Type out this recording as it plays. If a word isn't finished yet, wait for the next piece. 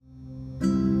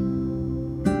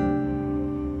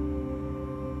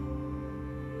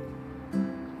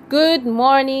Good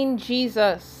morning,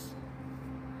 Jesus.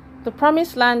 The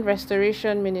Promised Land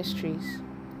Restoration Ministries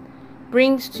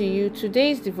brings to you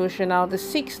today's devotional, the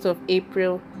 6th of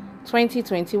April,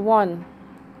 2021.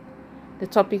 The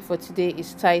topic for today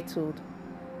is titled,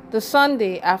 The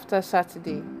Sunday After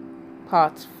Saturday,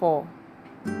 Part 4.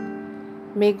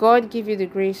 May God give you the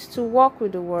grace to walk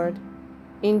with the Word.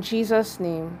 In Jesus'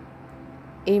 name,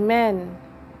 Amen.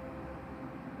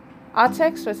 Our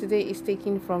text for today is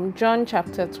taken from John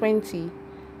chapter 20,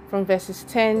 from verses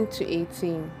 10 to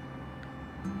 18.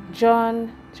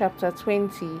 John chapter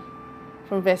 20,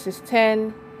 from verses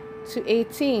 10 to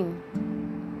 18.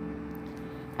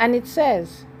 And it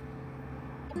says,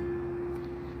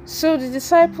 So the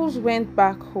disciples went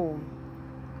back home.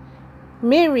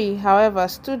 Mary, however,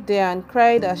 stood there and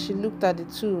cried as she looked at the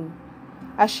tomb.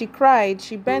 As she cried,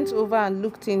 she bent over and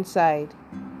looked inside.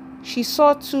 She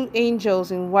saw two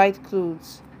angels in white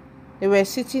clothes. They were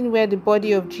sitting where the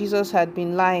body of Jesus had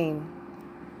been lying.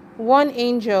 One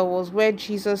angel was where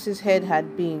Jesus' head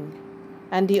had been,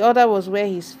 and the other was where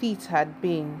his feet had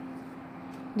been.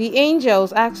 The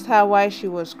angels asked her why she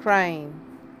was crying.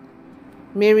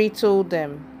 Mary told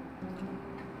them,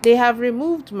 They have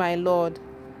removed my Lord,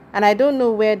 and I don't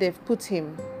know where they've put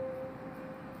him.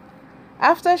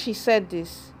 After she said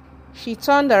this, she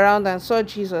turned around and saw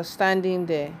Jesus standing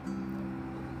there.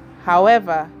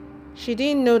 However, she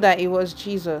didn't know that it was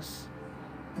Jesus.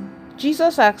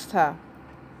 Jesus asked her,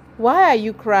 Why are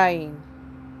you crying?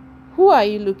 Who are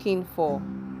you looking for?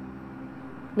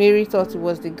 Mary thought it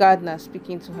was the gardener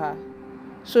speaking to her.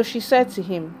 So she said to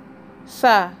him,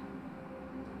 Sir,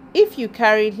 if you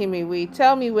carried him away,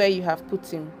 tell me where you have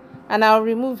put him, and I'll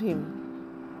remove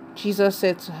him. Jesus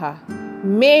said to her,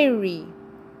 Mary.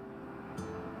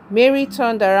 Mary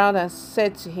turned around and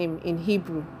said to him in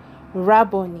Hebrew,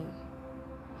 Rabboni.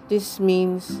 This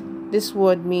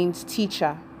word means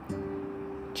teacher.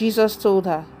 Jesus told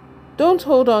her, Don't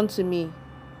hold on to me.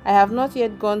 I have not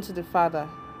yet gone to the Father.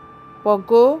 But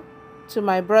go to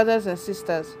my brothers and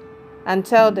sisters and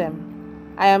tell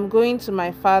them, I am going to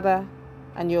my Father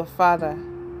and your Father,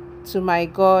 to my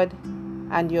God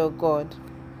and your God.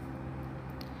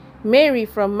 Mary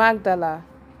from Magdala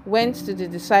went to the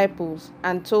disciples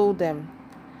and told them,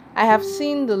 I have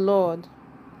seen the Lord.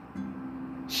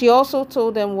 She also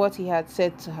told them what he had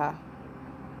said to her.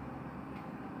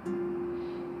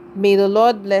 May the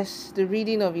Lord bless the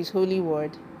reading of his holy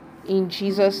word. In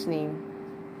Jesus' name,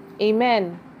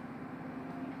 Amen.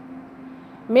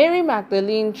 Mary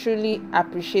Magdalene truly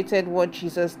appreciated what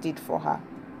Jesus did for her.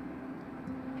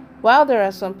 While there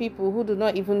are some people who do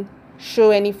not even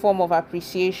show any form of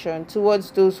appreciation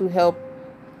towards those who help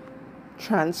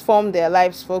transform their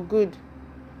lives for good.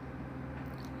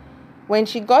 When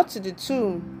she got to the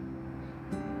tomb,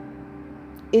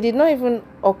 it did not even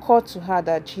occur to her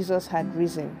that Jesus had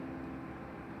risen.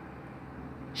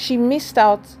 She missed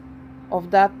out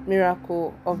of that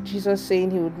miracle of Jesus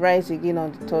saying he would rise again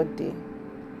on the third day.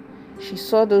 She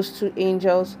saw those two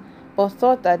angels, but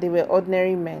thought that they were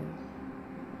ordinary men.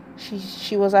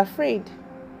 She was afraid.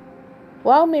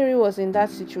 While Mary was in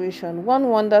that situation, one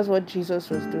wonders what Jesus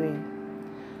was doing.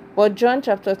 But John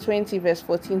chapter 20 verse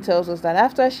 14 tells us that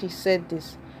after she said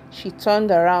this, she turned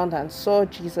around and saw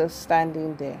Jesus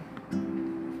standing there.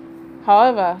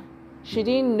 However, she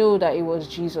didn't know that it was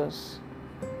Jesus.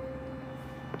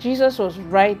 Jesus was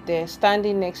right there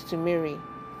standing next to Mary,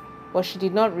 but she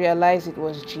did not realize it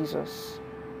was Jesus.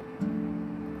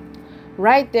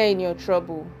 Right there in your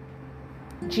trouble,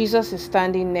 Jesus is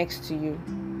standing next to you,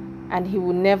 and he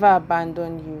will never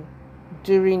abandon you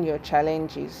during your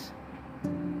challenges.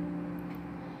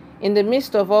 In the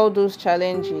midst of all those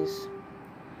challenges,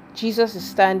 Jesus is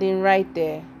standing right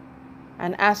there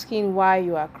and asking why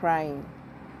you are crying.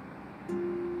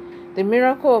 The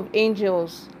miracle of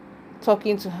angels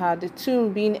talking to her, the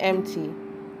tomb being empty,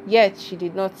 yet she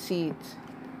did not see it.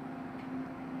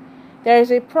 There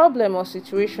is a problem or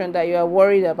situation that you are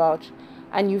worried about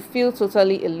and you feel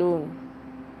totally alone.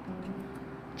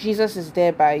 Jesus is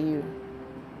there by you.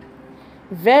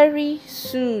 Very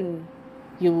soon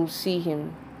you will see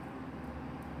him.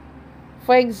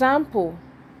 For example,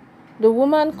 the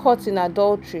woman caught in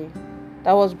adultery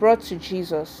that was brought to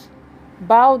Jesus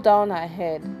bowed down her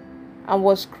head and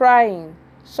was crying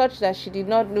such that she did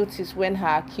not notice when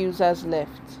her accusers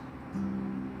left.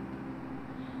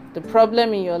 The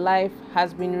problem in your life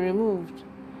has been removed,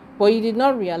 but you did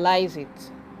not realize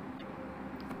it.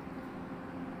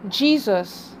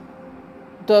 Jesus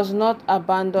does not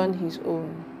abandon his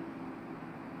own.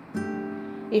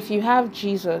 If you have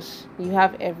Jesus, you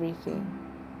have everything.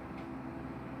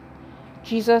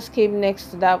 Jesus came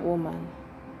next to that woman,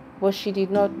 but she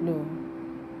did not know.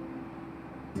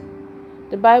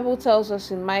 The Bible tells us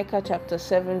in Micah chapter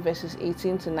 7 verses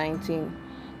 18 to 19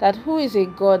 that who is a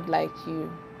God like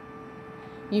you?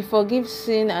 You forgive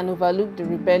sin and overlook the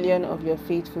rebellion of your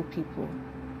faithful people.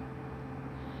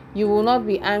 You will not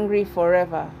be angry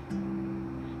forever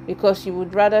because you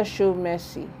would rather show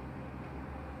mercy.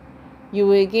 You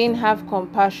will again have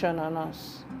compassion on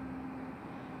us.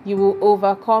 You will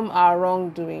overcome our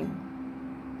wrongdoing.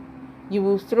 You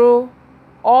will throw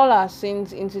all our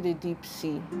sins into the deep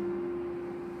sea.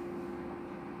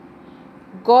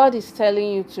 God is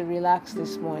telling you to relax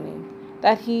this morning,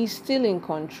 that He is still in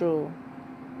control.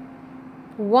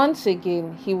 Once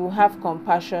again, He will have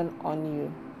compassion on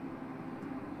you.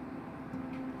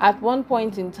 At one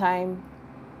point in time,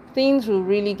 things will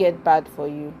really get bad for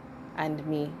you and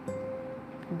me.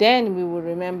 Then we will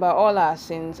remember all our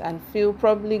sins and feel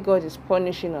probably God is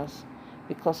punishing us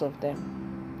because of them.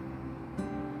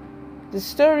 The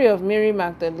story of Mary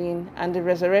Magdalene and the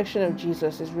resurrection of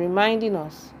Jesus is reminding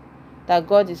us that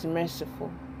God is merciful,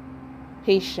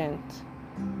 patient,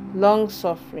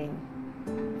 long-suffering,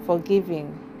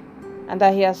 forgiving, and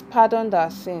that He has pardoned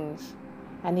our sins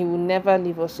and He will never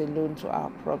leave us alone to our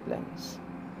problems.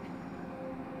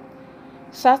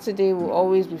 Saturday will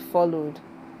always be followed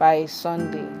by a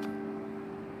Sunday.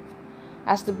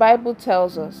 As the Bible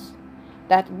tells us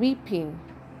that weeping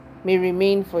may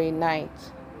remain for a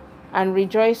night and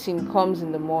rejoicing comes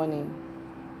in the morning.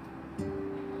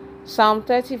 Psalm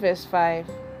 30 verse 5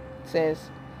 says,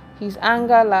 His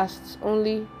anger lasts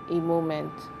only a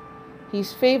moment.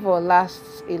 His favor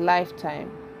lasts a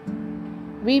lifetime.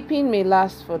 Weeping may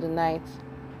last for the night,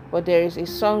 but there is a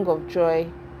song of joy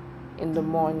in the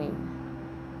morning.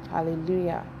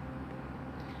 Hallelujah.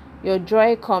 Your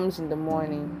joy comes in the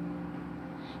morning.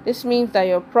 This means that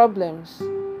your problems,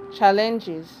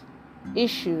 challenges,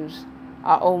 issues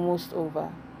are almost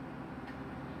over.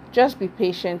 Just be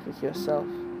patient with yourself.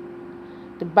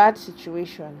 The bad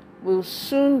situation will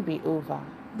soon be over.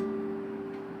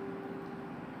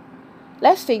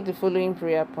 Let's take the following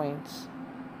prayer points.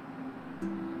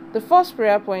 The first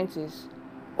prayer point is,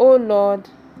 O Lord,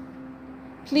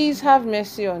 please have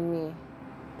mercy on me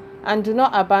and do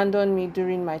not abandon me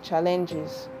during my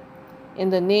challenges. In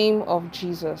the name of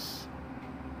Jesus.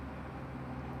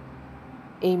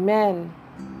 Amen.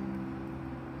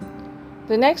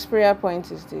 The next prayer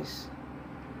point is this.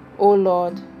 O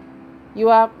Lord, you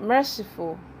are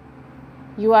merciful.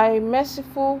 You are a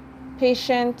merciful,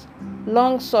 patient,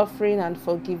 long-suffering, and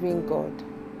forgiving God.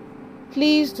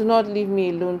 Please do not leave me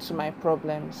alone to my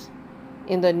problems.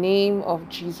 In the name of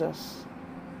Jesus.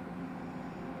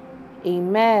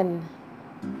 Amen.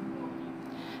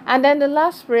 And then the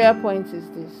last prayer point is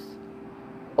this.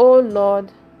 O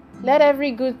Lord, let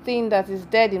every good thing that is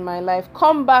dead in my life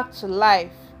come back to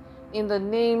life in the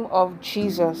name of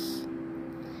Jesus.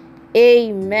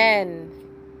 Amen.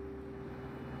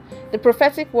 The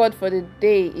prophetic word for the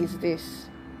day is this.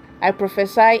 I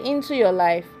prophesy into your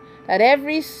life that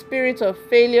every spirit of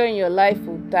failure in your life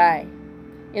will die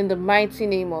in the mighty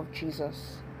name of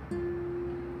Jesus.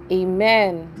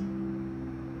 Amen.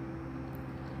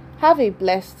 Have a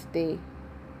blessed day.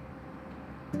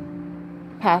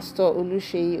 Pastor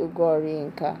Oluseyi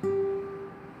Ogoriinka.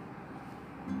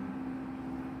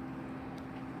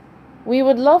 We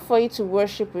would love for you to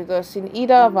worship with us in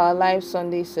either of our live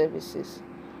Sunday services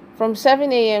from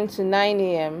 7 a.m. to 9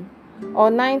 a.m. or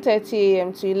 9:30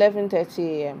 a.m. to 11:30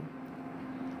 a.m.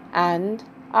 and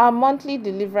our monthly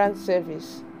deliverance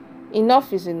service,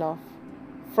 Enough is Enough,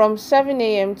 from 7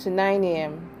 a.m. to 9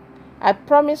 a.m. at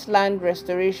Promised Land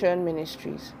Restoration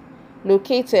Ministries,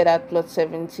 located at Plot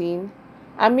 17,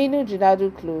 Aminu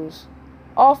Jinadu Close,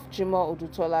 off Jimoh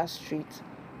Odutola Street,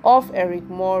 off Eric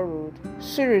Moore Road,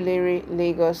 Surulere,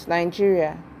 Lagos,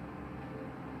 Nigeria.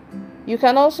 You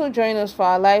can also join us for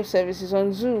our live services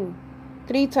on Zoom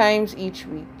 3 times each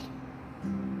week.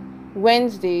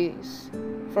 Wednesdays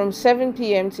from 7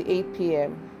 p.m. to 8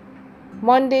 p.m.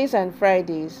 Mondays and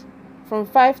Fridays from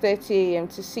 5:30 a.m.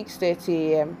 to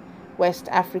 6:30 a.m. West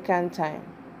African Time.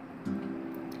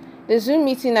 The Zoom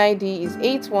meeting ID is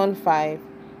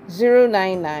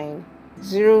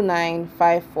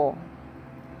 815-099-0954.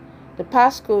 The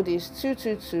passcode is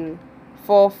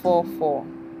 222444.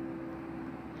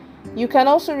 You can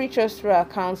also reach us through our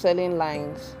counseling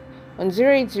lines on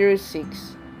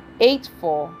 0806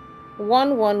 84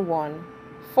 111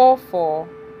 44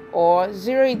 or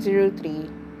 0803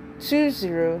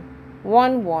 20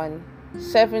 11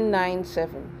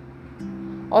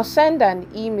 797, or send an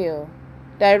email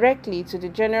directly to the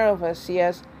General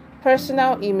Overseer's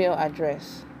personal email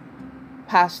address,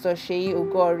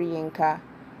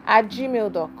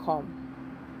 pastorseyogoriinka@gmail.com.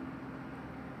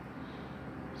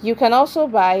 You can also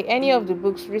buy any of the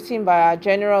books written by our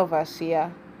General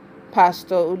Overseer,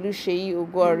 Pastor Oluseyi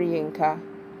Ogworiyenka,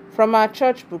 from our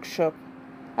church bookshop,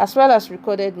 as well as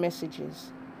recorded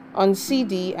messages on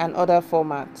CD and other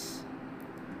formats.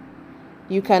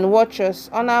 You can watch us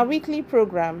on our weekly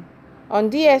program on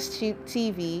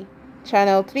DSTV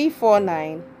channel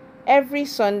 349 every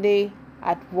Sunday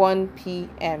at 1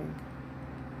 p.m.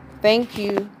 Thank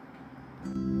you.